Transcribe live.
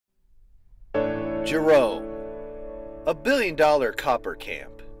Jerome, a billion-dollar copper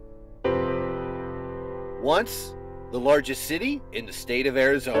camp. Once the largest city in the state of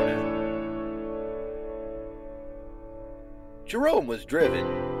Arizona. Jerome was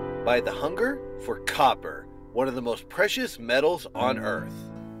driven by the hunger for copper, one of the most precious metals on earth.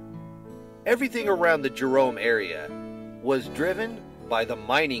 Everything around the Jerome area was driven by the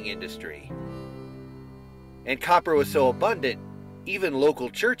mining industry. And copper was so abundant, even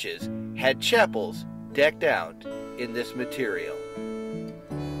local churches had chapels decked out in this material.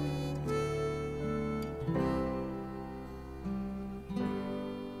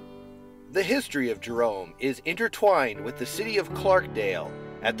 The history of Jerome is intertwined with the city of Clarkdale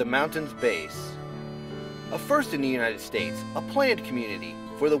at the mountain's base. A first in the United States, a planned community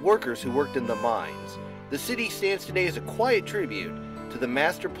for the workers who worked in the mines, the city stands today as a quiet tribute to the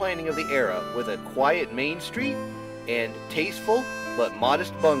master planning of the era, with a quiet main street and tasteful but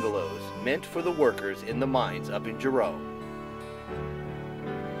modest bungalows meant for the workers in the mines up in Jerome.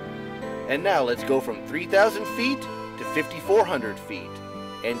 And now let's go from 3,000 feet to 5,400 feet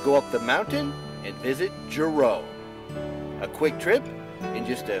and go up the mountain and visit Jerome. A quick trip in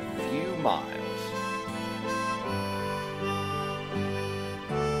just a few miles.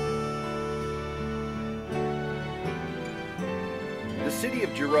 The city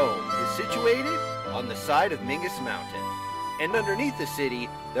of Jerome is situated on the side of Mingus Mountain, and underneath the city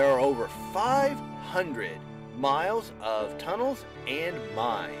there are over 500 miles of tunnels and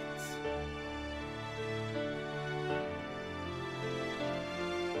mines.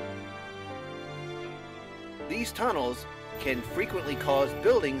 These tunnels can frequently cause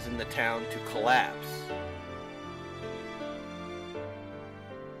buildings in the town to collapse.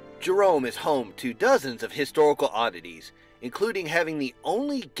 Jerome is home to dozens of historical oddities, including having the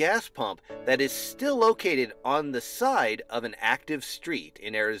only gas pump that is still located on the side of an active street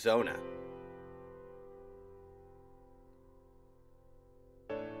in Arizona.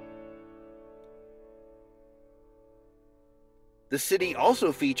 The city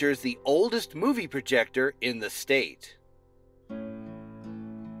also features the oldest movie projector in the state.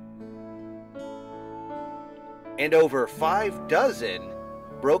 And over 6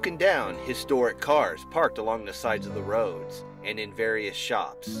 broken down historic cars parked along the sides of the roads and in various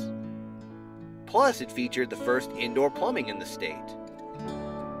shops. Plus, it featured the first indoor plumbing in the state,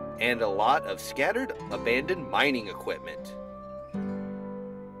 and a lot of scattered abandoned mining equipment.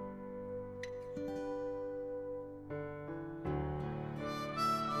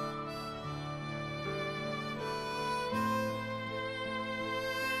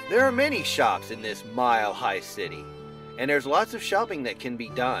 There are many shops in this mile-high city, and there's lots of shopping that can be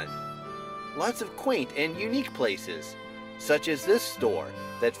done. Lots of quaint and unique places, such as this store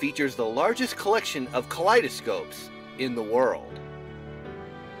that features the largest collection of kaleidoscopes in the world.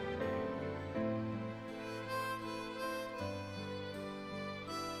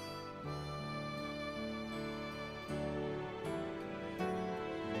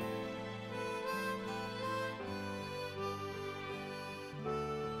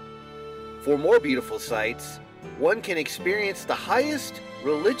 For more beautiful sights, one can experience the highest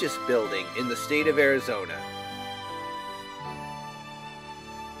religious building in the state of Arizona.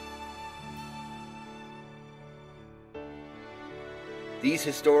 These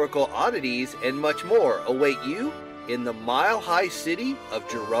historical oddities and much more await you in the mile-high city of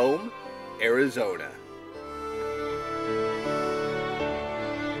Jerome, Arizona.